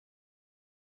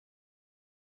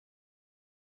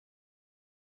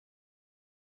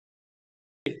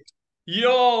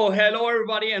Yo, hello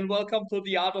everybody, and welcome to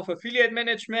the Art of Affiliate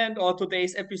Management, or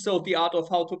today's episode, the art of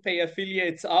how to pay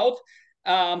affiliates out.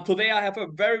 Today I have a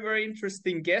very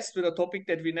interesting guest with a topic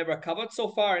that we never covered so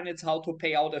far, and it's how to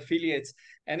pay out affiliates.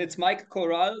 And it's Mike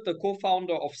Koral, the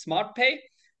co-founder of Smartpay.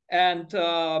 And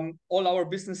all our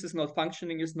business is not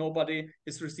functioning if nobody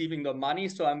is receiving the money.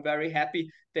 So I'm very happy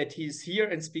that he's here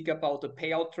and speak about the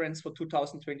payout trends for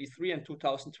 2023 and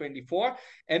 2024.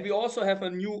 And we also have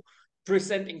a new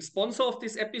presenting sponsor of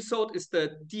this episode is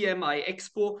the DMI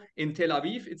Expo in Tel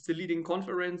Aviv. It's the leading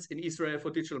conference in Israel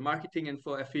for digital marketing and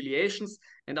for affiliations.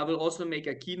 And I will also make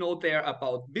a keynote there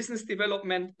about business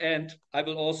development. And I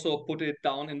will also put it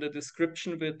down in the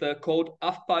description with the code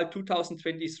Affpal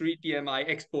 2023 DMI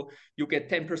Expo. You get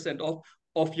 10% off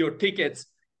of your tickets.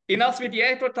 Enough with the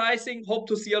advertising. Hope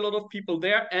to see a lot of people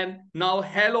there. And now,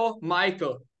 hello,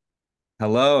 Michael.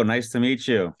 Hello, nice to meet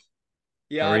you.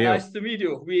 How are Yeah, you? nice to meet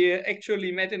you. We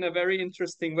actually met in a very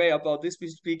interesting way. About this we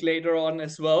speak later on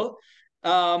as well.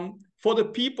 For the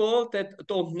people that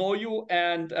don't know you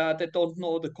and that don't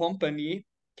know the company,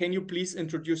 can you please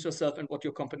introduce yourself and what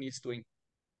your company is doing?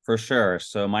 For sure.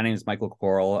 So my name is Michael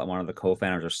Koral. I'm one of the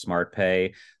co-founders of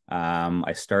SmartPay.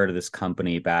 I started this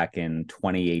company back in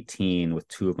 2018 with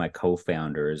two of my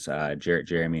co-founders,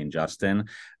 Jeremy and Justin.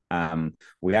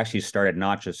 We actually started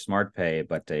not just SmartPay,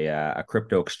 but a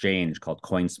crypto exchange called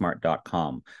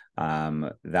coinsmart.com.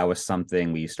 That was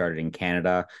something we started in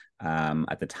Canada.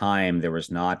 At the time, there was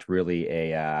not really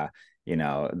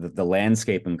the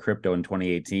landscape in crypto in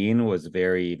 2018 was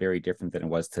very different than it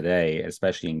was today,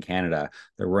 especially in Canada.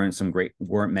 There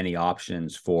weren't many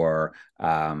options for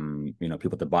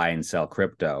people to buy and sell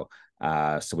crypto.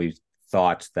 So we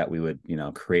thought that we would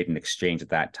create an exchange at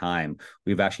that time.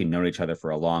 We've actually known each other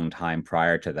for a long time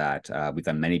prior to that. We've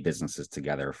done many businesses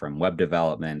together, from web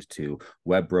development to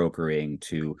web brokering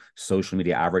to social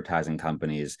media advertising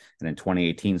companies, and in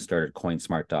 2018 started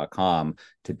coinsmart.com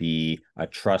to be a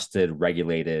trusted,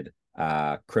 regulated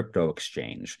crypto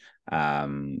exchange.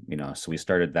 So we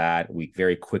started that. We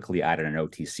very quickly added an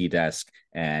OTC desk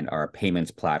and our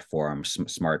payments platform,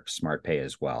 SmartPay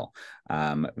as well.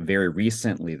 Very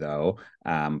recently, though,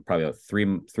 probably about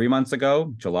three months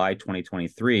ago, July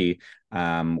 2023,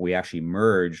 we actually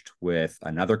merged with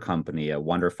another company,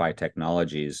 Wonderfi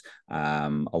Technologies,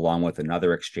 along with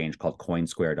another exchange called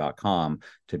Coinsquare.com,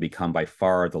 to become by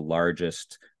far the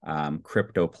largest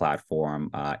crypto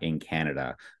platform in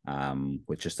Canada,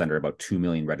 with just under about 2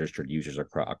 million registered users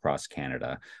across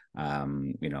Canada.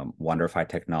 Wonderfi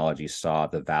Technology saw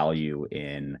the value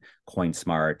in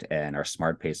CoinSmart and our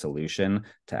SmartPay solution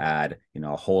to add,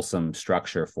 a wholesome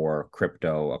structure for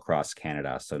crypto across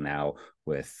Canada. So now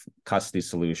with custody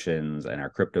solutions and our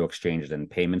crypto exchanges and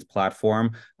payments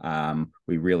platform,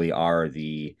 we really are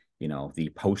the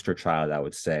poster child, I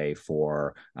would say,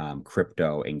 for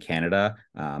crypto in Canada,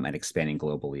 and expanding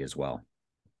globally as well.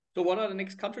 So what are the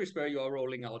next countries where you are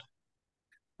rolling out?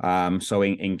 So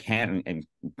in Canada, and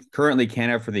currently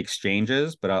Canada for the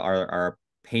exchanges, but our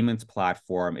payments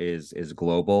platform is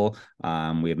global.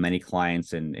 We have many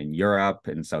clients in Europe,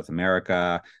 in South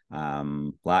America,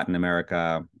 Latin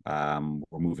America.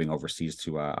 We're moving overseas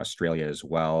to Australia as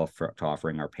well to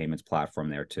offering our payments platform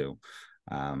there too.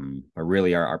 But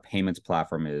really, our payments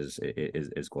platform is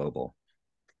global.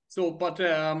 So, but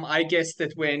I guess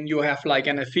that when you have like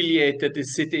an affiliate that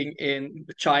is sitting in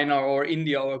China or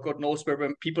India or God knows where,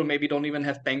 when people maybe don't even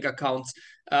have bank accounts,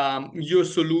 your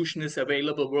solution is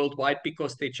available worldwide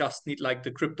because they just need like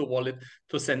the crypto wallet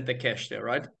to send the cash there,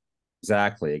 right?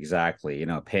 Exactly.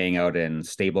 Paying out in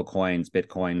stable coins,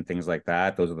 Bitcoin, things like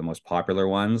that. Those are the most popular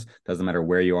ones. Doesn't matter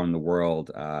where you are in the world,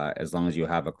 as long as you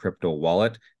have a crypto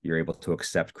wallet, you're able to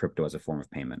accept crypto as a form of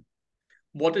payment.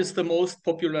 What is the most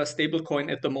popular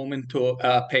stablecoin at the moment to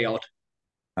pay out?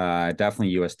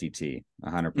 Definitely USDT,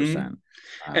 Mm. 100%.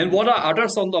 And what are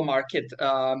others on the market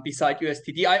beside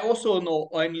USDT? I also know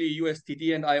only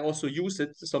USDT and I also use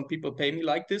it. Some people pay me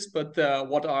like this, but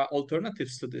what are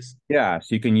alternatives to this? Yeah,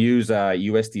 so you can use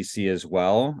USDC as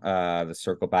well, the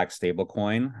circle back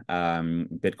stablecoin.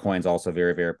 Bitcoin's also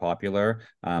very popular.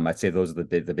 I'd say those are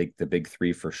the big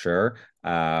three for sure.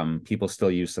 People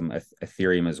still use some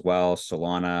Ethereum as well,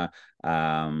 Solana.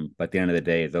 But at the end of the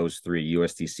day, those three,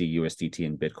 USDC, USDT,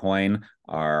 and Bitcoin,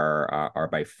 are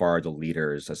by far the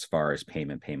leaders as far as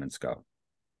payments go.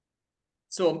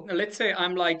 So let's say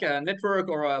I'm like a network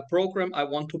or a program. I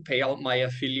want to pay out my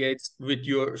affiliates with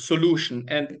your solution.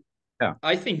 And Yeah.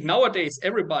 I think nowadays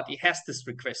everybody has this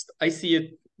request. I see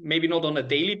it maybe not on a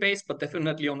daily base, but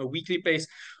definitely on a weekly base,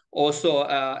 also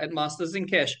at Masters in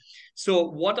Cash. So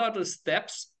what are the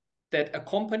steps that a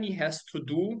company has to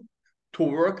do to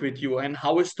work with you, and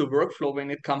how is the workflow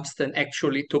when it comes then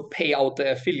actually to pay out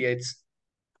the affiliates?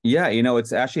 Yeah,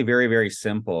 it's actually very, very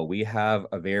simple. We have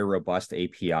a very robust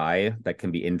API that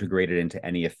can be integrated into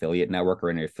any affiliate network or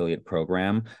any affiliate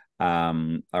program.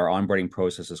 Our onboarding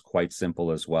process is quite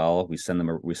simple as well. We send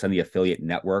the affiliate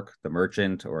network, the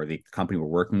merchant or the company we're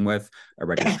working with, a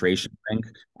registration link.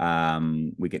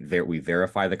 We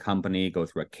verify the company, go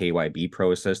through a KYB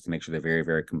process to make sure they're very,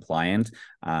 very compliant.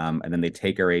 And then they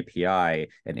take our API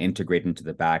and integrate into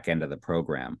the back end of the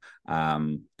program.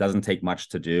 Doesn't take much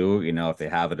to do. If they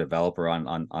have a developer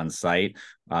on site,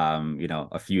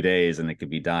 a few days and it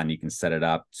could be done. You can set it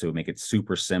up to make it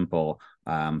super simple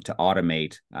to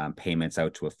automate payments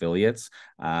out to affiliates.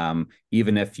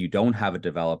 Even if you don't have a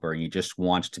developer and you just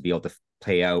want to be able to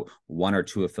pay out one or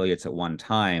two affiliates at one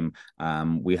time,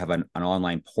 we have an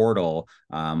online portal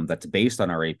that's based on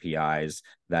our APIs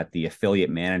that the affiliate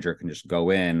manager can just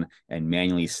go in and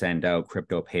manually send out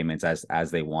crypto payments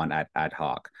as they want ad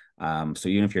hoc. So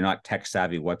even if you're not tech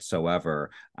savvy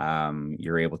whatsoever,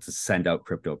 you're able to send out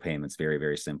crypto payments very,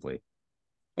 very simply.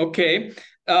 Okay.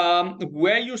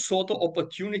 Where you saw the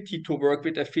opportunity to work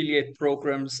with affiliate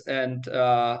programs and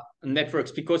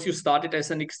networks, because you started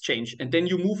as an exchange and then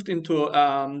you moved into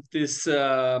this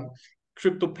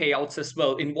crypto payouts as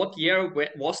well. In what year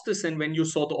was this, and when you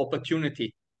saw the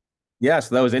opportunity? Yeah,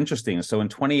 so that was interesting. So in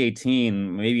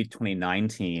 2018, maybe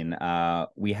 2019,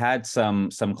 we had some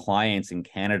clients in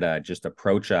Canada just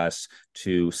approach us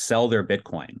to sell their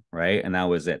Bitcoin, right? And that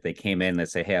was it. They came in, they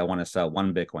say, "Hey, I want to sell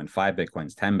 1 Bitcoin, 5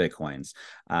 Bitcoins, 10 Bitcoins."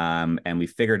 And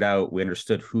we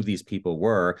understood who these people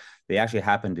were. They actually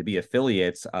happened to be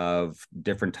affiliates of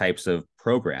different types of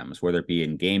programs, whether it be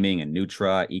in gaming and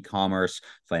Nutra, e-commerce,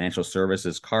 financial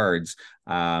services, cards.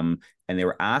 And they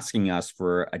were asking us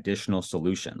for additional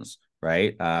solutions,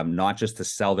 right? Not just to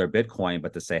sell their Bitcoin,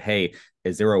 but to say, "Hey,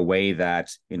 is there a way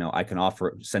that I can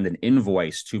send an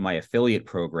invoice to my affiliate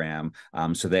program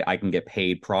so that I can get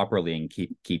paid properly and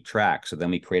keep track?" So then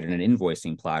we created an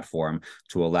invoicing platform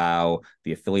to allow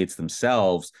the affiliates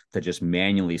themselves to just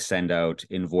manually send out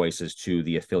invoices to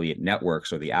the affiliate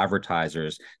networks or the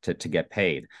advertisers to get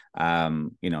paid.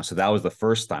 So that was the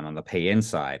first time on the pay-in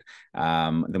side.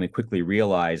 Then we quickly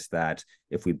realized that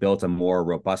if we built a more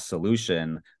robust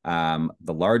solution,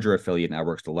 the larger affiliate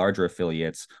networks, the larger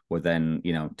affiliates would then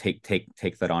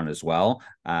take that on as well,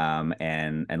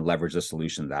 and leverage the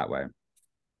solution that way.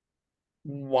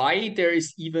 Why there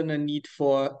is even a need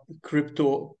for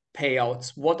crypto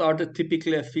payouts? What are the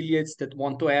typical affiliates that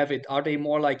want to have it? Are they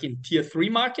more like in tier 3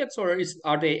 markets, or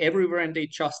are they everywhere and they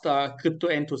just are crypto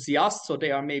enthusiasts? So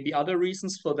there are maybe other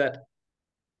reasons for that.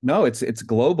 No, it's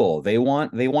global. They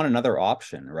want another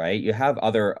option, right?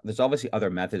 There's obviously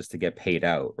other methods to get paid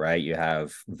out, right? You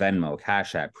have Venmo,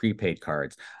 Cash App, prepaid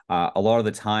cards. A lot of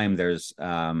the time there's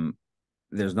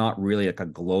not really like a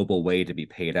global way to be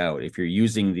paid out. If you're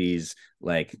using these,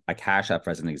 like a Cash App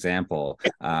as an example,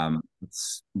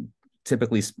 it's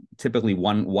typically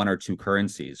one or two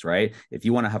currencies, right? If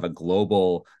you want to have a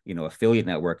global, affiliate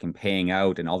network and paying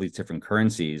out in all these different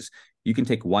currencies, you can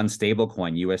take one stable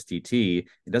coin, USDT.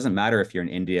 It doesn't matter if you're in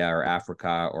India or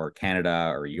Africa or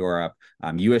Canada or Europe.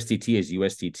 USDT is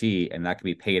USDT, and that can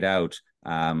be paid out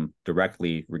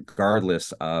directly,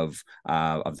 regardless of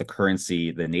the currency,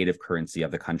 the native currency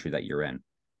of the country that you're in.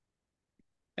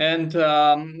 And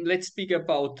let's speak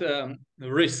about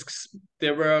risks.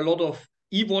 There were a lot of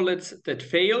e-wallets that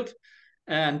failed,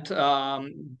 and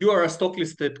you are a stock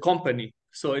listed company.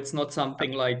 So it's not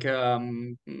something like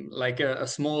a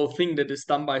small thing that is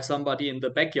done by somebody in the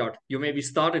backyard. You maybe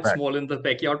started Right. small in the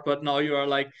backyard, but now you are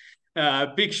like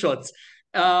big shots.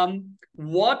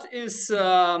 What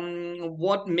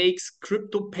makes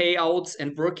crypto payouts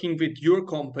and working with your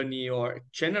company or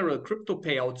general crypto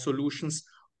payout solutions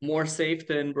more safe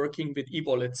than working with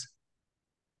e-wallets?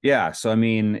 Yeah. So, I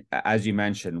mean, as you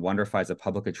mentioned, Wonderfi is a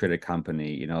publicly traded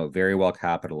company, very well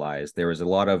capitalized. There was a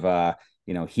lot of,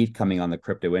 heat coming on the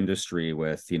crypto industry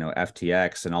with,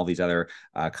 FTX and all these other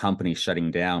companies shutting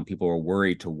down. People were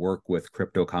worried to work with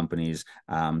crypto companies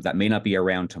that may not be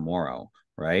around tomorrow,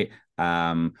 right?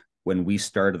 When we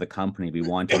started the company, we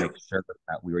wanted to make sure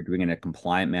that we were doing it in a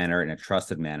compliant manner, in a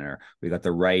trusted manner. We got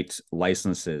the right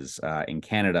licenses in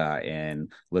Canada, in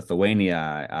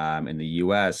Lithuania, in the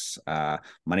US,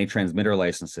 money transmitter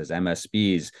licenses,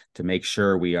 MSBs, to make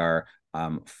sure we are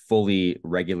fully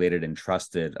regulated and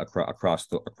trusted across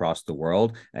the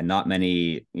world. And not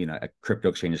many crypto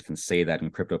exchanges can say that,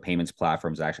 and crypto payments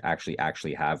platforms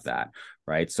actually have that,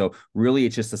 right? So really,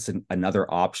 it's just another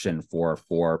option for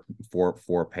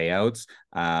payouts.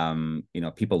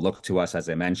 People look to us, as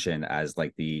I mentioned, as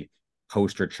like the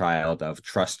poster child of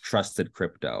trusted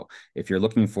crypto. If you're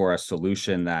looking for a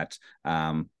solution that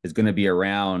is going to be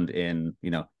around in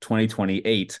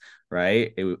 2028,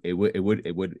 right?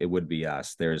 It would be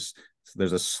us. There's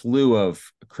a slew of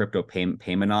crypto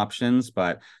payment options,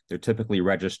 but they're typically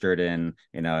registered in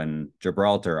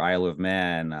Gibraltar, Isle of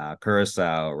Man,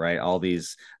 Curacao, right? All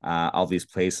these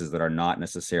places that are not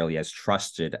necessarily as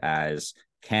trusted as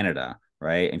Canada,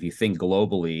 right? And if you think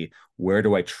globally, where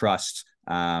do I trust?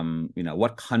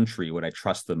 What country would I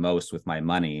trust the most with my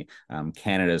money?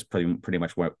 Canada is pretty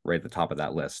much right at the top of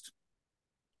that list.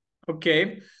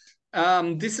 Okay.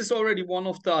 This is already one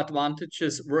of the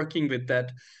advantages working with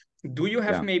that. Do you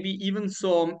have maybe even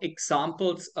some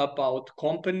examples about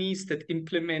companies that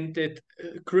implemented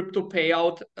crypto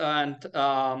payout and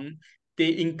they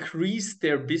increased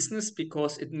their business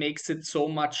because it makes it so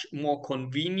much more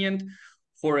convenient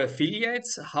for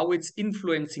affiliates? How it's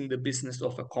influencing the business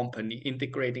of a company,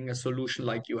 integrating a solution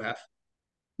like you have?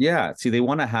 Yeah, see, they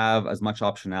want to have as much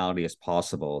optionality as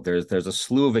possible. There's a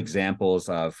slew of examples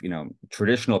of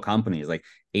traditional companies like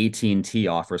AT&T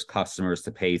offers customers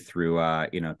to pay through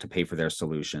to pay for their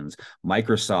solutions.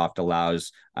 Microsoft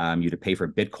allows you to pay for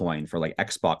Bitcoin for like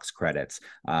Xbox credits.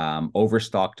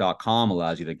 Overstock.com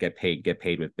allows you to get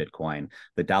paid with Bitcoin.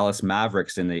 The Dallas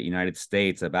Mavericks in the United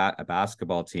States, a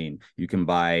basketball team, you can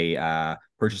buy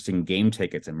purchasing game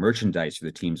tickets and merchandise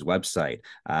through the team's website.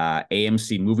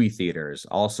 AMC movie theaters,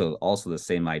 also the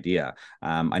same idea.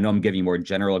 I know I'm giving you more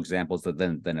general examples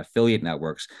than affiliate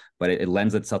networks, but it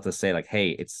lends itself to say like,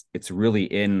 hey, it's really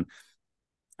in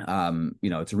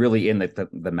it's really in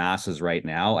the masses right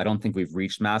now. I don't think we've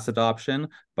reached mass adoption,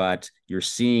 but you're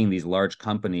seeing these large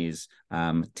companies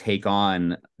take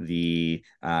on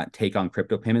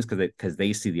crypto payments because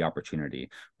they see the opportunity,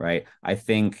 right? I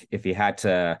think if you had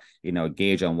to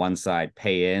gauge on one side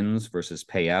pay-ins versus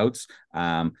payouts,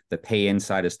 the pay-in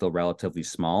side is still relatively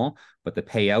small, but the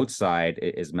payout side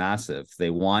is massive.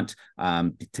 They want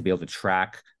to be able to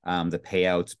track the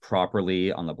payouts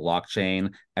properly on the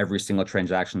blockchain. Every single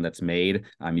transaction that's made,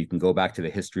 you can go back to the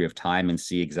history of time and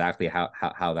see exactly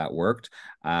how that worked.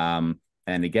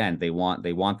 And again, they want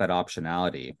that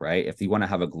optionality, right? If you want to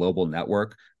have a global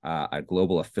network, a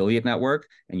global affiliate network,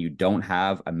 and you don't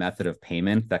have a method of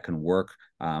payment that can work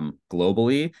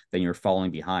globally, then you're falling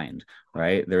behind,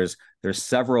 right? There's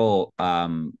several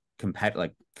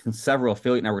several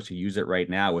affiliate networks who use it right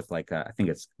now with I think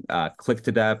it's Click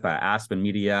to Death, Aspen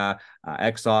Media,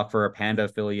 XOffer, Panda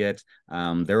Affiliate.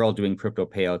 They're all doing crypto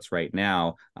payouts right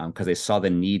now because they saw the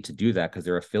need to do that because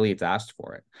their affiliates asked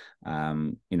for it.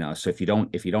 So if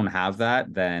you don't have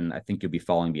that, then I think you'll be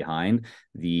falling behind.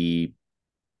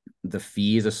 The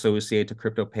fees associated to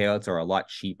crypto payouts are a lot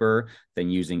cheaper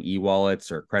than using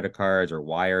e-wallets or credit cards or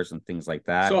wires and things like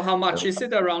that. So how much is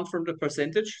it around from the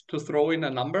percentage to throw in a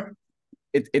number?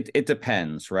 It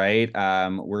depends, right?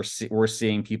 We're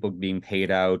seeing people being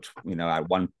paid out, at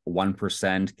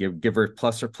 1%, give or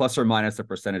plus or minus a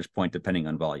percentage point depending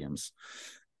on volumes.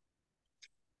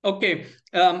 Okay,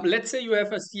 let's say you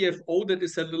have a CFO that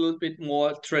is a little bit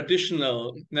more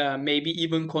traditional, maybe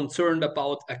even concerned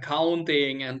about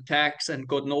accounting and tax and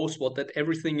God knows what, that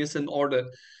everything is in order.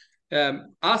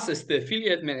 Us as the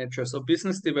affiliate managers or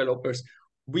business developers,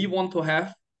 we want to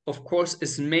have, of course,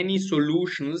 as many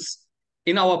solutions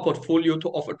in our portfolio to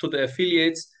offer to the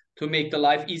affiliates to make the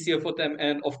life easier for them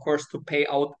and, of course, to pay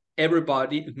out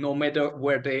everybody, no matter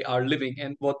where they are living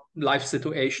and what life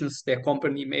situations their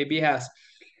company maybe has.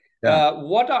 Yeah.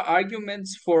 What are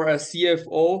arguments for a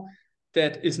CFO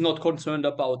that is not concerned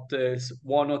about this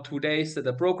 1 or 2 days that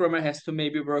a programmer has to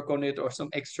maybe work on it or some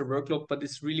extra workload, but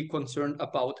is really concerned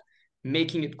about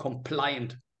making it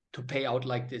compliant to pay out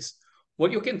like this?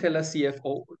 What you can tell a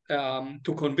CFO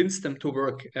to convince them to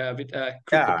work with a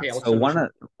crypto payout So solution?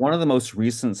 one of the most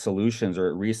recent solutions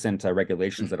or recent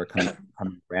regulations that are coming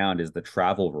around is the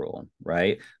travel rule,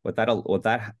 right? What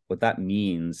that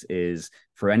means is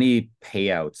for any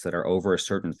payouts that are over a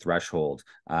certain threshold,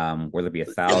 whether it be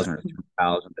 1,000 or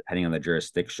 2,000, depending on the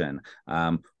jurisdiction,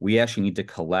 we actually need to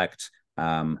collect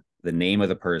the name of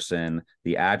the person,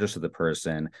 the address of the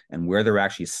person, and where they're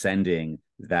actually sending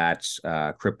that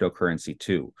cryptocurrency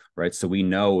to, right? So we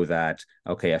know that,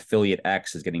 okay, affiliate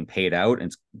X is getting paid out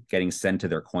and getting sent to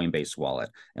their Coinbase wallet,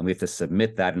 and we have to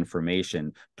submit that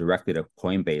information directly to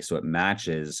Coinbase so it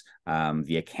matches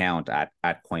the account at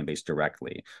Coinbase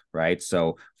directly, right?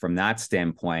 So from that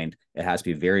standpoint, it has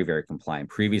to be very, very compliant.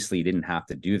 Previously, you didn't have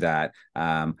to do that.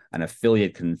 An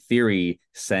affiliate can, in theory,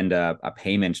 send a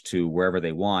payment to wherever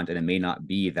they want, and it may not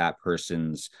be that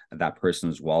person's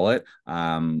wallet,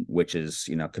 which is,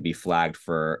 could be flagged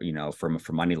for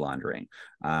money laundering.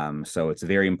 So it's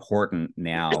very important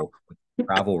now.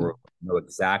 Travel know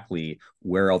exactly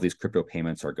where all these crypto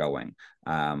payments are going.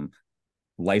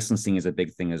 Licensing is a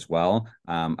big thing as well.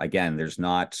 Again, there's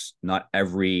not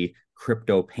every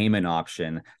crypto payment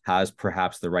option has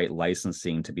perhaps the right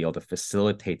licensing to be able to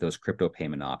facilitate those crypto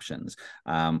payment options.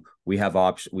 We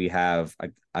have,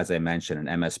 as I mentioned,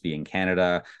 an MSB in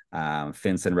Canada,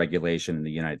 FinCEN regulation in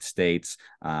the United States,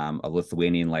 a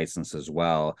Lithuanian license as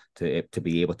well to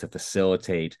be able to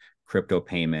facilitate crypto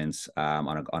payments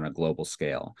on a global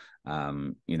scale.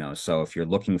 So if you're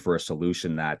looking for a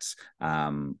solution that's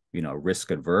risk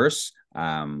adverse,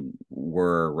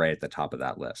 we're right at the top of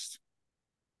that list.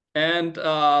 And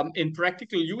in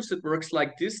practical use, it works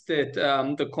like this, that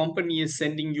the company is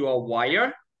sending you a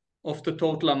wire of the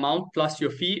total amount plus your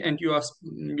fee, and you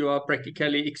are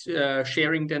practically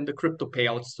sharing then the crypto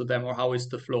payouts to them, or how is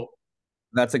the flow?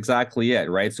 That's exactly it,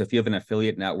 right? So if you have an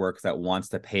affiliate network that wants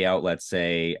to pay out, let's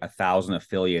say, 1,000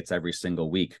 affiliates every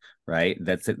single week, right?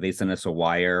 That's it. They send us a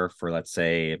wire for, let's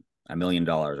say, $1 million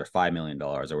or $5 million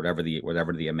or whatever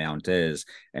the amount is,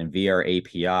 and via our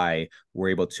API, we're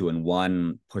able to, in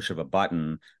one push of a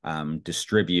button,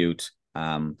 distribute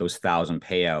those 1,000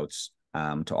 payouts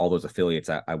to all those affiliates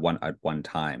at one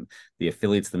time. The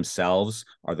affiliates themselves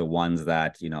are the ones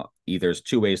that, either there's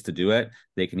two ways to do it.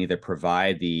 They can either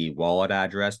provide the wallet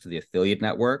address to the affiliate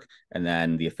network, and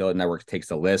then the affiliate network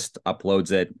takes a list,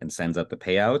 uploads it, and sends out the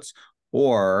payouts.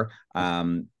 Or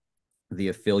the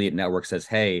affiliate network says,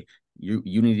 hey,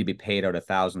 you need to be paid out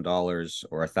 $1,000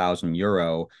 or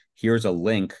 €1,000. Here's a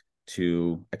link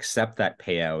to accept that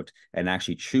payout and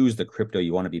actually choose the crypto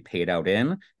you want to be paid out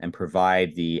in, and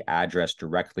provide the address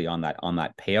directly on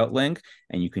that payout link.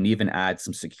 And you can even add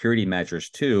some security measures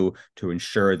too to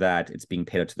ensure that it's being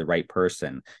paid out to the right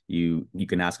person. You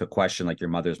can ask a question like your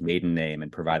mother's maiden name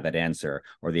and provide that answer,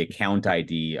 or the account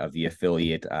ID of the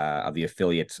affiliate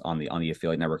on the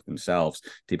affiliate network themselves,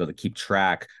 to be able to keep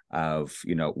track of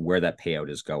where that payout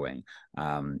is going.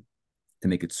 To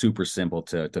make it super simple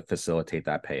to facilitate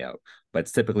that payout. But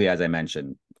it's typically, as I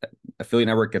mentioned, affiliate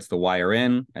network gets the wire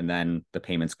in, and then the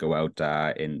payments go out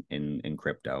in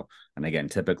crypto. And again,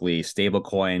 typically stable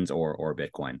coins or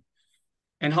Bitcoin.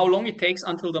 And how long it takes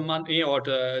until the money or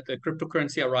the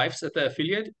cryptocurrency arrives at the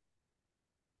affiliate?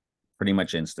 Pretty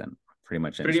much instant. Pretty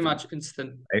much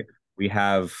instant. Right? We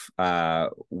have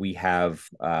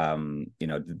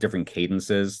different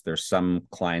cadences. There's some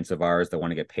clients of ours that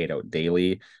want to get paid out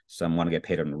daily. Some want to get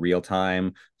paid out in real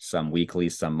time, some weekly,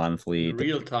 some monthly.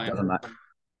 Real time.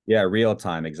 Yeah, real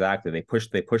time. Exactly. They push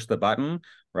the button,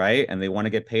 right? And they want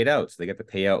to get paid out. So they get the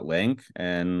payout link,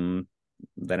 and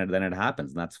then it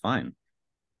happens, and that's fine.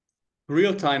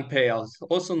 Real time payouts,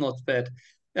 also not bad.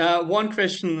 One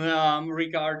question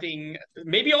regarding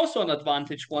maybe also an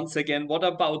advantage once again. What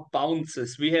about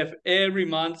bounces? We have every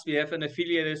month we have an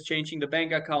affiliate that's changing the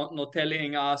bank account, not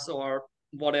telling us or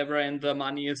whatever, and the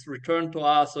money is returned to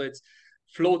us, so it's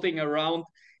floating around.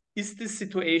 Is this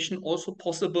situation also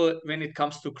possible when it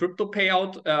comes to crypto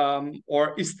payout,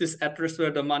 or is this address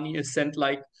where the money is sent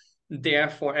like there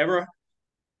forever?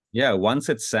 Yeah, once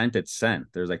it's sent, it's sent.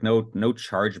 There's like no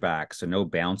chargebacks or no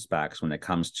bounce backs when it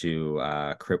comes to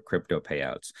crypto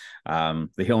payouts.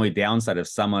 The only downside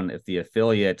if the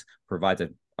affiliate provides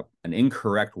an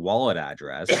incorrect wallet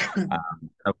address,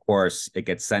 of course, it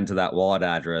gets sent to that wallet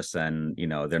address, and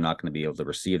they're not going to be able to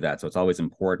receive that. So it's always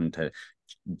important to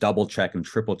double check and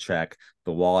triple check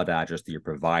the wallet address that you're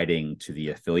providing to the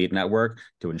affiliate network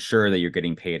to ensure that you're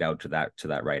getting paid out to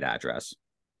that right address.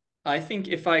 I think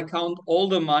if I count all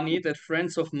the money that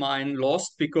friends of mine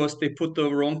lost because they put the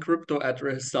wrong crypto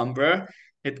address somewhere,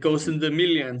 it goes in the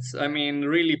millions. I mean,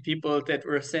 really, people that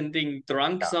were sending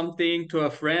drunk something to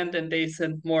a friend and they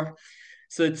sent more.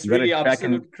 So it's really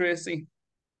absolute crazy.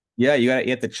 Yeah, you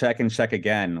have to check and check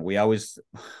again.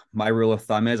 My rule of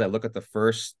thumb is I look at the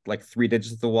first like 3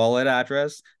 digits of the wallet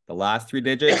address, the last 3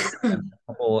 digits, and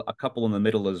a couple in the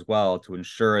middle as well, to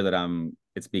ensure that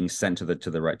it's being sent to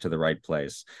the right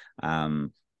place.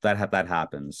 That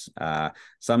happens.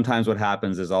 Sometimes what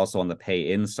happens is also on the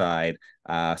pay inside,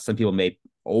 some people may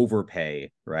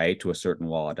overpay, right, to a certain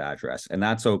wallet address. And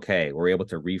that's okay. We're able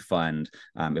to refund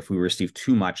if we receive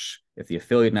too much, if the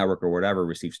affiliate network or whatever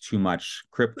receives too much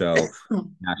crypto, we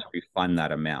actually refund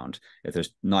that amount. If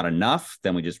there's not enough,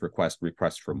 then we just request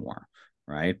for more.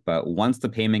 Right. But once the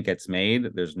payment gets made,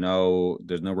 there's no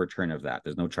return of that.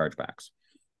 There's no chargebacks.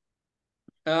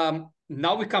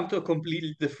 Now we come to a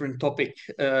completely different topic.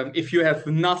 If you have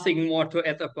nothing more to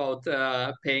add about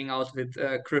paying out with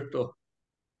crypto.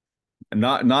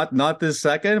 Not this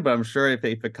second, but I'm sure if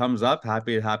it comes up,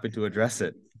 happy to address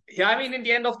it. Yeah, I mean, in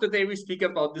the end of the day, we speak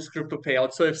about this crypto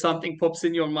payout. So if something pops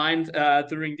in your mind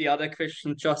during the other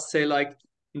question, just say like,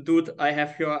 dude, I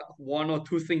have here one or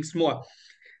two things more.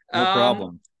 No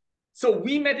problem. So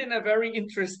we met in a very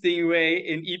interesting way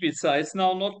in Ibiza. It's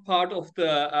now not part of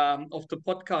the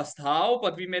podcast how,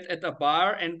 but we met at a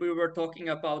bar and we were talking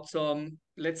about some,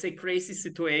 let's say, crazy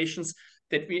situations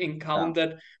that we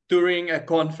encountered during a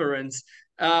conference.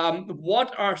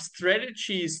 What are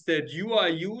strategies that you are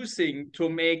using to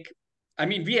make? I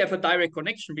mean, we have a direct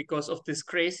connection because of this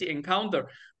crazy encounter.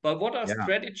 But what are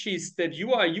strategies that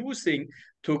you are using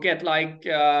to get like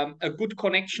a good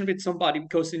connection with somebody?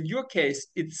 Because in your case,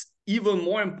 it's even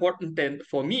more important than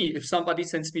for me. If somebody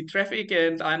sends me traffic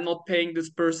and I'm not paying this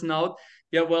person out,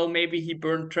 yeah, well, maybe he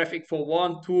burned traffic for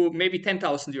 1, 2, maybe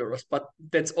 10,000 euros, but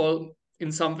that's all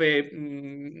in some way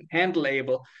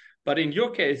handleable. But in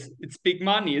your case, it's big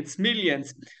money, it's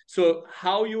millions. So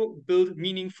how you build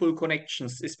meaningful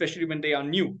connections, especially when they are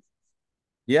new?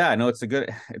 Yeah, no, it's a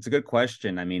good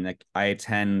question. I mean, like I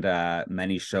attend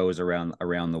many shows around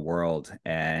the world,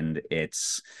 and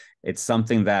it's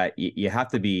something that you have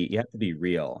to be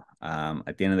real.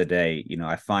 At the end of the day,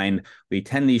 I find we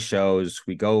attend these shows,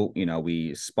 we go,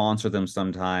 we sponsor them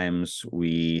sometimes,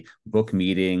 we book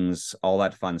meetings, all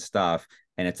that fun stuff,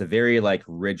 and it's a very like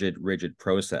rigid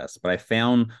process. But I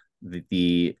found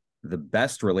the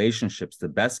best relationships, the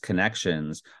best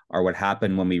connections are what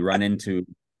happen when we run into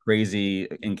crazy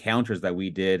encounters that we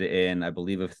did in, I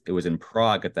believe it was in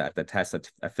Prague at the Tesla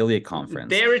affiliate conference.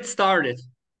 There it started.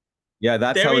 Yeah,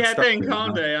 that's there how we it had started. the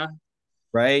encounter, yeah.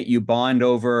 Right? You bond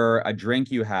over a drink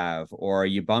you have, or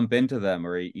you bump into them,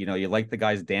 or you like the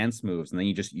guy's dance moves, and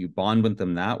then you bond with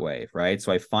them that way, right?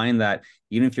 So I find that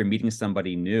even if you're meeting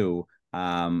somebody new,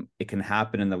 it can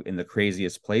happen in the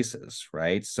craziest places,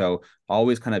 right? So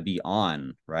always kind of be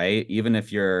on, right? Even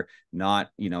if you're not,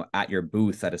 at your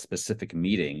booth at a specific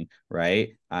meeting,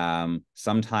 right?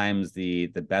 Sometimes the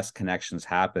best connections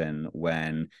happen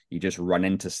when you just run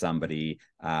into somebody,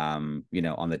 on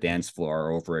the dance floor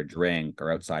or over a drink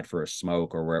or outside for a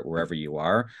smoke or wherever you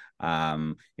are.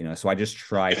 So I just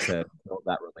try to build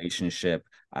that relationship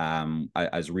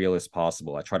as real as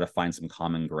possible. I try to find some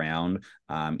common ground.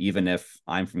 Even if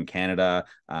I'm from Canada,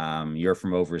 you're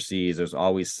from overseas, there's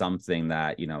always something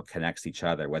that, connects each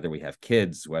other, whether we have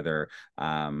kids, whether,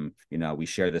 we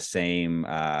share the same,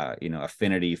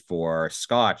 affinity for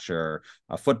Scotch or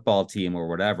a football team or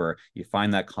whatever. You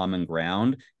find that common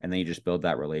ground and then you just build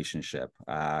that relationship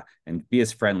and be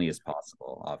as friendly as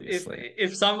possible, obviously.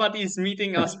 If somebody is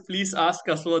meeting us, please ask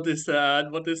us what is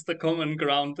the common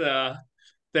ground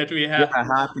that we have.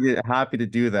 Yeah, happy to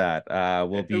do that.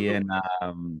 We'll be in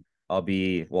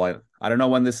I don't know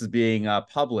when this is being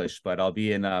published, but I'll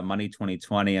be in Money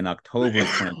 2020 in October of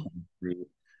 2023.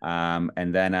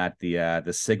 And then at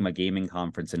the Sigma Gaming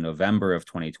Conference in November of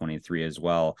 2023 as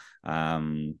well.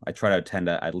 I try to attend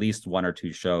at least 1 or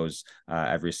 2 shows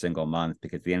every single month,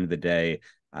 because at the end of the day,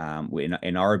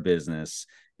 in our business,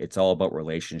 it's all about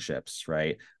relationships,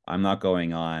 right? I'm not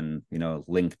going on,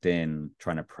 LinkedIn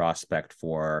trying to prospect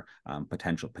for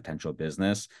potential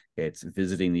business. It's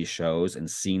visiting these shows and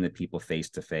seeing the people face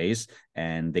to face,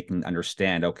 and they can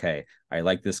understand, okay, I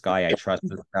like this guy, I trust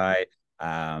this guy.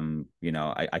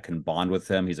 I can bond with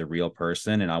him. He's a real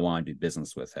person and I want to do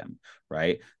business with him,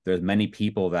 right? There's many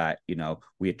people that,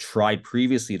 we had tried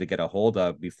previously to get a hold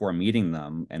of before meeting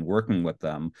them and working with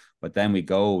them, but then we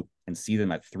go and see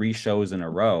them at 3 shows in a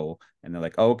row and they're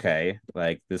like, okay,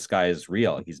 like this guy is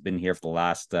real. He's been here for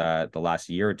the last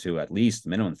year or two, at least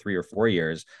minimum 3 or 4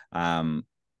 years.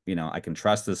 I can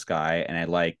trust this guy, and I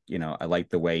like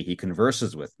the way he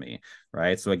converses with me,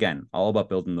 right? So again, all about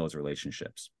building those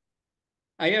relationships.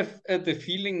 I have the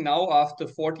feeling now, after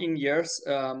 14 years,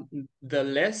 the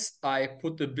less I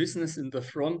put the business in the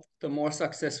front, the more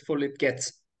successful it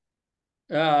gets.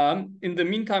 In the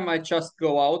meantime, I just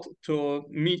go out to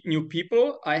meet new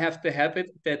people. I have the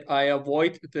habit that I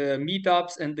avoid the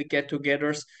meetups and the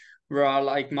get-togethers where I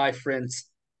like my friends.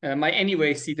 My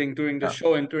anyway seating during the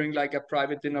show and during like a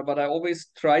private dinner, but I always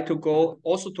try to go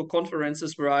also to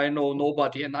conferences where I know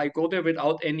nobody, and I go there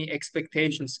without any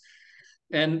expectations.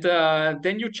 And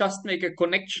then you just make a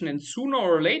connection, and sooner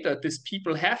or later, these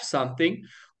people have something,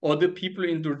 or the people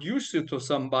introduce you to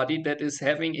somebody that is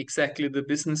having exactly the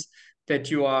business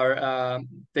that you are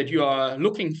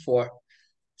looking for.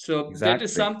 So that is Exactly.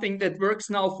 something that works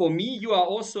now for me. You are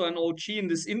also an OG in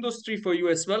this industry. For you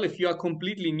as well, if you are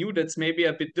completely new, that's maybe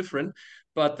a bit different.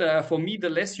 But for me,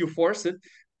 the less you force it,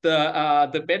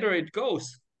 the better it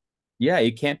goes. Yeah,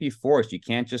 you can't be forced. You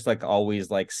can't just like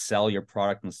always like sell your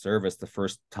product and service the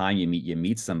first time you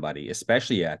meet somebody,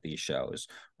 especially at these shows,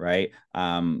 right?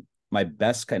 My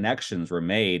best connections were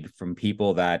made from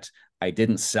people that I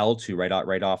didn't sell to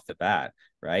right off the bat,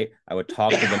 right? I would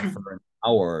talk to them for an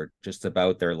hour just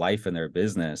about their life and their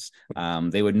business.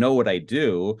 They would know what I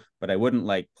do, but I wouldn't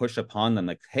like push upon them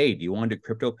like, "Hey, do you want to do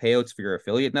crypto payouts for your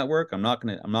affiliate network?" I'm not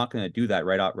gonna do that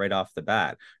right off the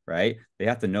bat, right? They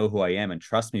have to know who I am and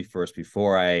trust me first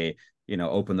before I,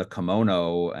 open the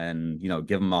kimono and,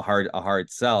 give them a hard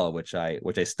sell, which I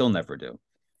still never do.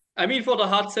 I mean, for the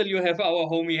hard sell, you have our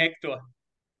homie Hector.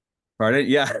 Pardon?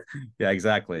 Yeah, yeah,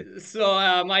 exactly.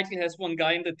 So Michael has one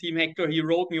guy in the team, Hector. He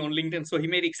wrote me on LinkedIn, so he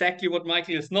made exactly what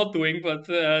Michael is not doing, but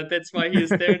that's why he is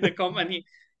there in the company,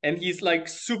 and he's like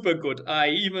super good. I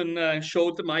even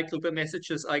showed Michael the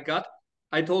messages I got.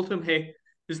 I told him, "Hey,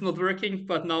 it's not working,"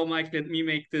 but now Mike let me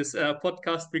make this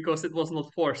podcast because it was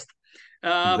not forced.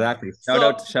 Um, Exactly. so Shout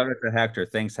out to Hector.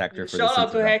 Thanks, Hector, for shout this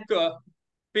out to introduction.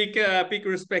 Hector. Big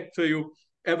respect to you.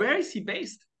 Where is he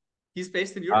based? He's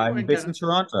based in Europe or He's in based in Canada?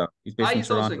 Toronto. He's Ah, based in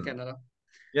he's also in Toronto. Canada.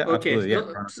 Yeah, Okay, absolutely. Yeah, so,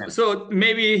 Toronto, Canada. so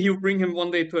maybe you bring him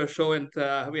one day to a show and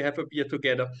we have a beer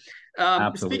together. Speaking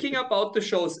Absolutely. about the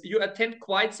shows, you attend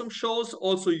quite some shows.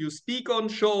 Also, you speak on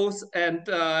shows, and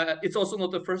it's also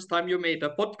not the first time you made a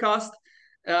podcast.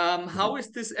 How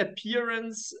is this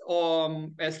appearance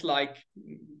as like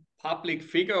public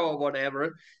figure or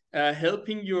whatever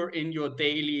helping you in your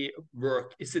daily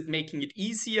work? Is it making it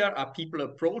easier? Are people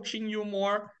approaching you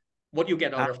more? What do you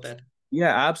get out of that?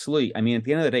 Yeah, absolutely. I mean, at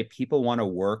the end of the day, people want to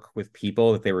work with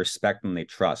people that they respect and they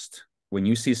trust. When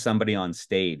you see somebody on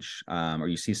stage, or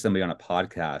you see somebody on a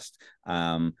podcast,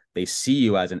 they see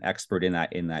you as an expert in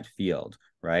that field,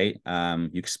 right? You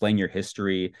explain your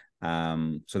history,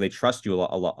 so they trust you a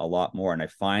lot more. And I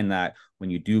find that when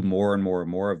you do more and more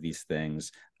and more of these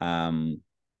things,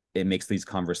 it makes these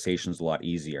conversations a lot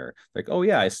easier. Like, oh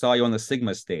yeah, I saw you on the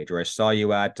Sigma stage, or I saw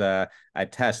you at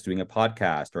Test doing a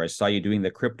podcast, or I saw you doing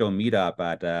the crypto meetup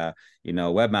at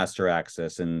Webmaster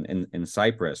Access in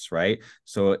Cyprus, right?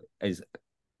 So as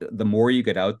the more you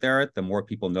get out there, the more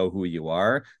people know who you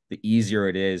are, the easier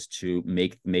it is to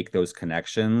make those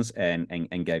connections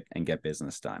and get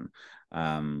business done.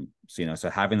 So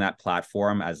having that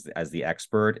platform as the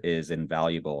expert is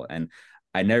invaluable. And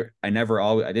I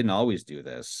didn't always do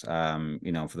this.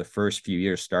 For the first few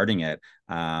years starting it,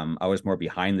 I was more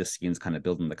behind the scenes, kind of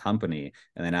building the company.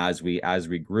 And then as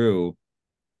we grew,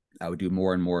 I would do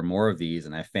more and more and more of these,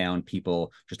 and I found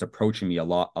people just approaching me a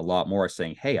lot more,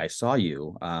 saying, "Hey, I saw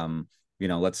you.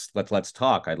 Let's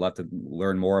talk. I'd love to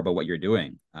learn more about what you're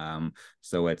doing."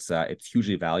 So it's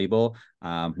hugely valuable.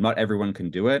 Not everyone can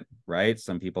do it, right?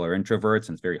 Some people are introverts,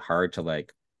 and it's very hard to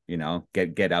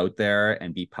get out there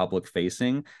and be public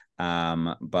facing.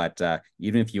 But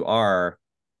even if you are,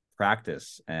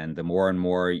 practice, and the more and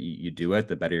more you do it,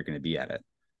 the better you're going to be at it.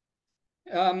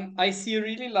 I see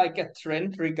really like a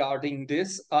trend regarding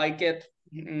this. I get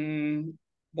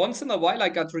once in a while I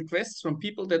got requests from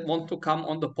people that want to come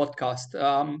on the podcast.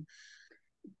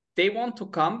 They want to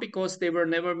come because they were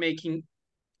never making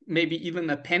maybe even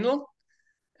a panel,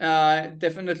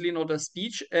 definitely not a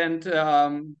speech, and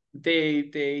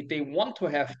they want to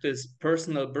have this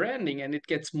personal branding, and it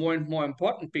gets more and more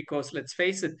important because let's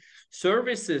face it,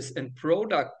 services and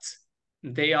products,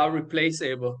 they are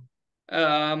replaceable.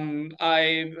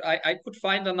 I could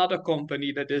find another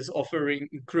company that is offering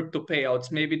crypto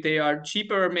payouts. Maybe they are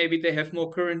cheaper, maybe they have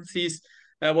more currencies,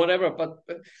 whatever. But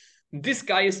this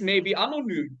guy is maybe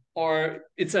anonym, or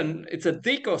it's a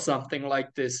dick or something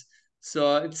like this.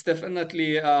 So it's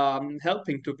definitely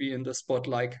helping to be in the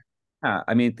spotlight. Yeah,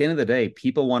 I mean, at the end of the day,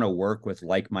 people want to work with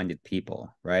like-minded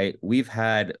people, right? We've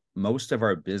had most of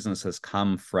our businesses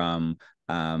come from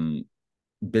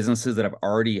businesses that have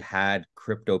already had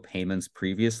crypto payments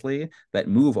previously that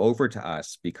move over to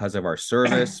us because of our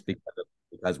service,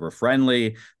 because we're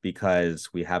friendly, because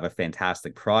we have a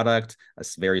fantastic product, a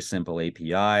very simple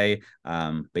API,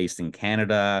 based in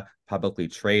Canada, publicly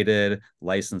traded,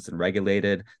 licensed and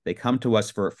regulated. They come to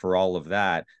us for all of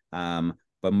that.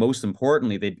 but most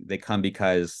importantly, they come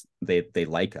because they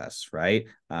like us, right?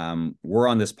 We're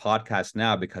on this podcast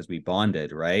now because we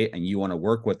bonded, right? And you want to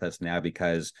work with us now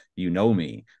because you know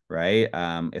me, right?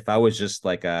 If I was just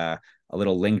like a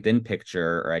little LinkedIn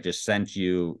picture, or I just sent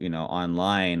you,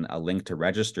 online a link to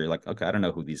register, like, okay, I don't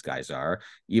know who these guys are,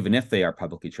 even if they are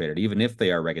publicly traded, even if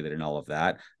they are regulated and all of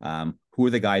that. Who are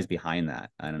the guys behind that?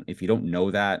 And if you don't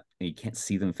know that and you can't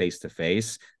see them face to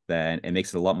face, then it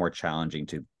makes it a lot more challenging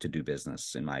to do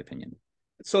business, in my opinion.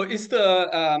 So is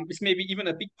maybe even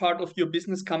a big part of your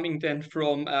business coming then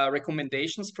from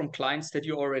recommendations from clients that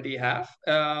you already have?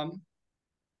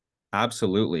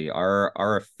 Absolutely. Our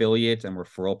affiliate and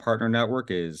referral partner network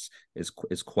is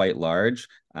quite large.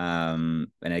 And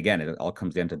again, it all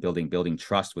comes down to building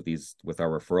trust with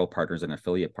our referral partners and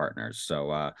affiliate partners.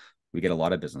 So we get a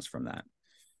lot of business from that.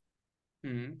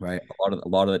 Mm-hmm. Right. A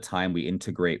lot of the time we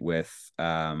integrate with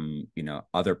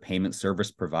other payment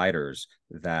service providers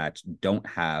that don't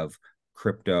have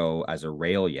crypto as a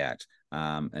rail yet.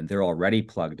 And they're already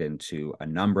plugged into a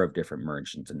number of different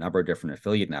merchants, a number of different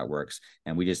affiliate networks,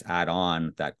 and we just add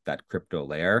on that crypto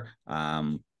layer,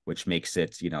 which makes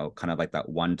it, kind of like that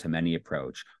one-to-many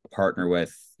approach. Partner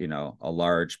with, a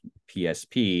large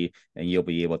PSP, and you'll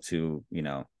be able to,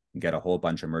 get a whole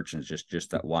bunch of merchants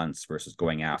just at once versus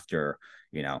going after,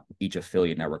 each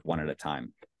affiliate network one at a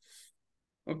time.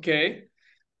 Okay.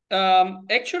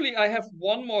 Actually, I have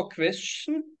one more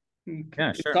question.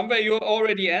 Yeah, sure. Somewhere you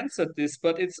already answered this,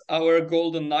 but it's our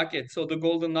golden nugget. So the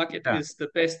golden nugget Yeah. is the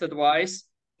best advice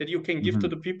that you can give to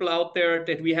Mhm. the people out there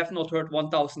that we have not heard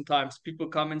 1,000 times. People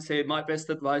come and say, my best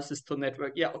advice is to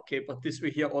network. Yeah, okay, but this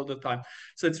we hear all the time.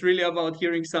 So it's really about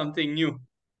hearing something new.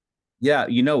 Yeah,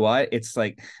 you know what? It's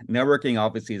like networking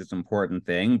obviously is an important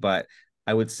thing, but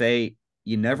I would say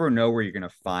you never know where you're going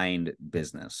to find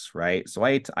business, right? So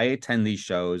I attend these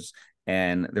shows,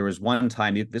 and there was one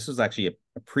time, this was actually a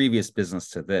previous business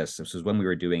to this. This was when we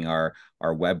were doing our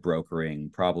web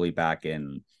brokering, probably back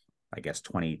in, I guess,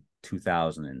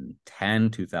 2010,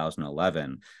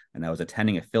 2011, and I was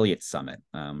attending Affiliate Summit.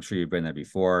 I'm sure you've been there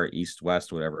before, East,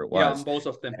 West, whatever it Yeah, was. both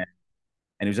of them.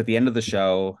 And it was at the end of the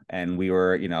show, and we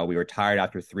were tired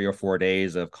after 3 or 4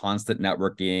 days of constant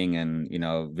networking and,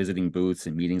 visiting booths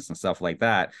and meetings and stuff like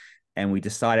that. And we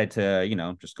decided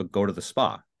to, just go to the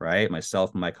spa, right?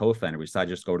 Myself and my co-founder, we decided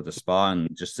to just go to the spa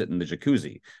and just sit in the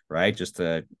jacuzzi, right? Just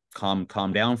to calm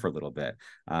down for a little bit.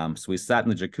 So we sat in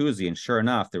the jacuzzi, and sure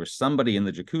enough, there was somebody in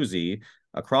the jacuzzi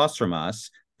across from us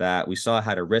that we saw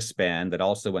had a wristband that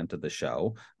also went to the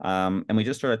show. And we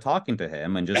just started talking to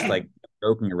him and just like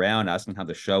joking around, asking how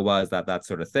the show was, that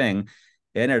sort of thing.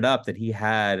 It ended up that he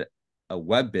had a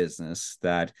web business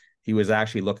that he was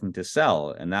actually looking to sell.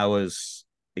 And that was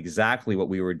exactly what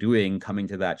we were doing coming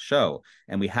to that show.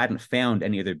 And we hadn't found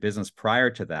any other business prior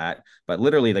to that. But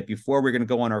literally, like before we were going to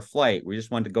go on our flight, we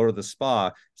just wanted to go to the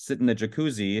spa, sit in the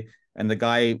jacuzzi, and the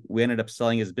guy, we ended up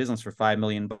selling his business for $5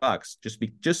 million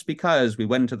just because we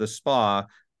went into the spa,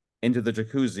 into the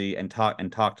jacuzzi, and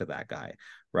talk to that guy,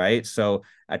 right? So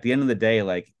at the end of the day,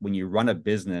 like when you run a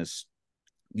business,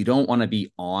 you don't want to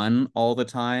be on all the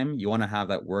time. You want to have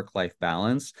that work-life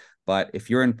balance. But if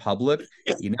you're in public,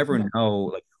 you never know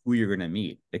like who you're going to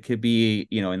meet. It could be,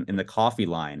 in the coffee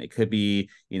line. It could be,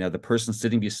 the person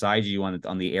sitting beside you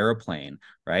on the airplane,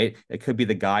 right? It could be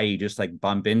the guy you just like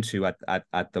bump into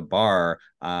at the bar,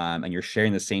 and you're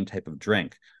sharing the same type of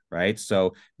drink, right?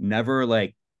 So never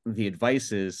like the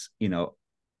advice is, you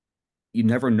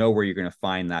never know where you're going to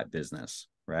find that business,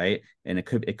 right? And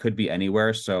it could be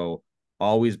anywhere. So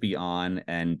always be on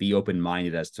and be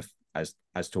open-minded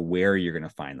as to where you're going to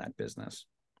find that business.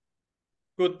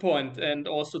 Good point. And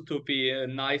also to be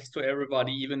nice to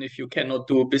everybody, even if you cannot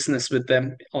do business with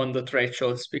them on the trade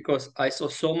shows, because I saw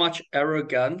so much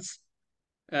arrogance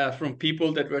from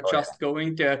people that were Oh, just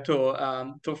going there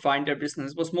to find their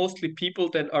business. It was mostly people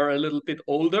that are a little bit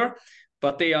older,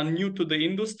 but they are new to the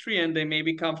industry and they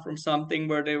maybe come from something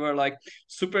where they were like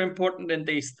super important and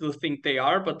they still think they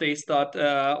are, but they start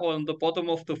on the bottom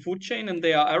of the food chain and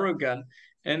they are arrogant.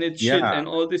 And it's shit. yeah. And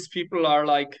all these people are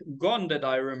like gone that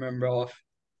I remember of.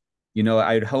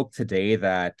 I'd hope today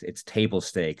that it's table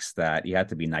stakes, that you have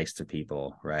to be nice to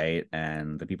people, right?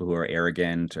 And the people who are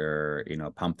arrogant or,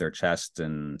 pump their chest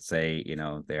and say,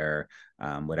 they're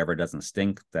whatever doesn't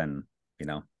stink, then, you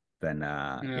know,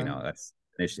 Yeah. that's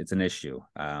it's an issue.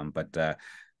 But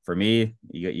for me,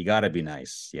 you got to be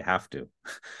nice. You have to,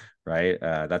 right?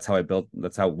 That's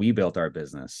how we built our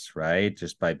business, right?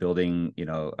 Just by building,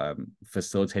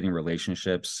 facilitating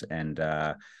relationships and,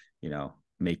 you know,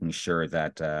 making sure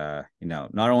that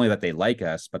not only that they like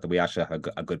us, but that we actually have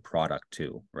a good product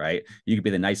too, right? You could be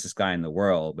the nicest guy in the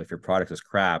world, but if your product is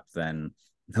crap, then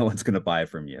no one's going to buy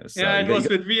from you. So Yeah, it you was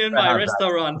got with me in to my have that.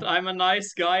 restaurant. I'm a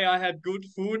nice guy. I had good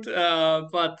food,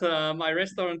 but my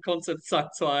restaurant concept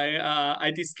sucked. So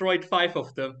I destroyed 5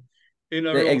 of them in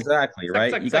a row. Exactly, Zack,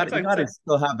 right. zack, You zack, got you zack, got to zack.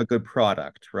 still have a good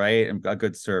product, right, and a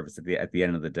good service at the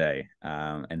end of the day.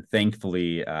 And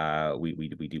thankfully,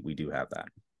 we do have that.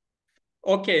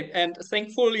 Okay, and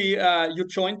thankfully you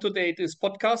joined today this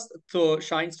podcast to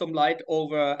shine some light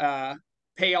over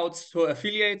payouts to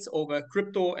affiliates, over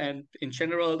crypto, and in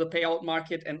general the payout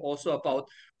market, and also about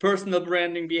personal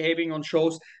branding, behaving on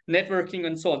shows, networking,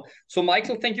 and so on. So,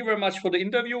 Michael, thank you very much for the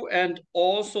interview, and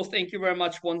also thank you very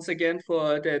much once again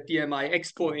for the DMI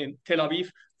Expo in Tel Aviv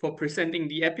for presenting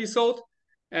the episode.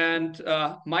 And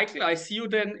Michael, I see you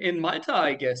then in Malta,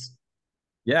 I guess.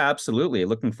 Yeah, absolutely.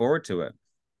 Looking forward to it.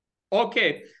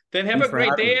 Okay, then have a Thanks for great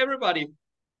having day, me. everybody.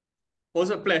 Was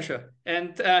a pleasure.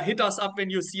 And hit us up when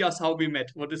you see us how we met.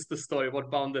 What is the story? What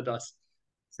bounded us?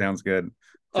 Sounds good.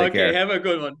 Take Okay, care. have a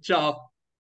good one. Ciao.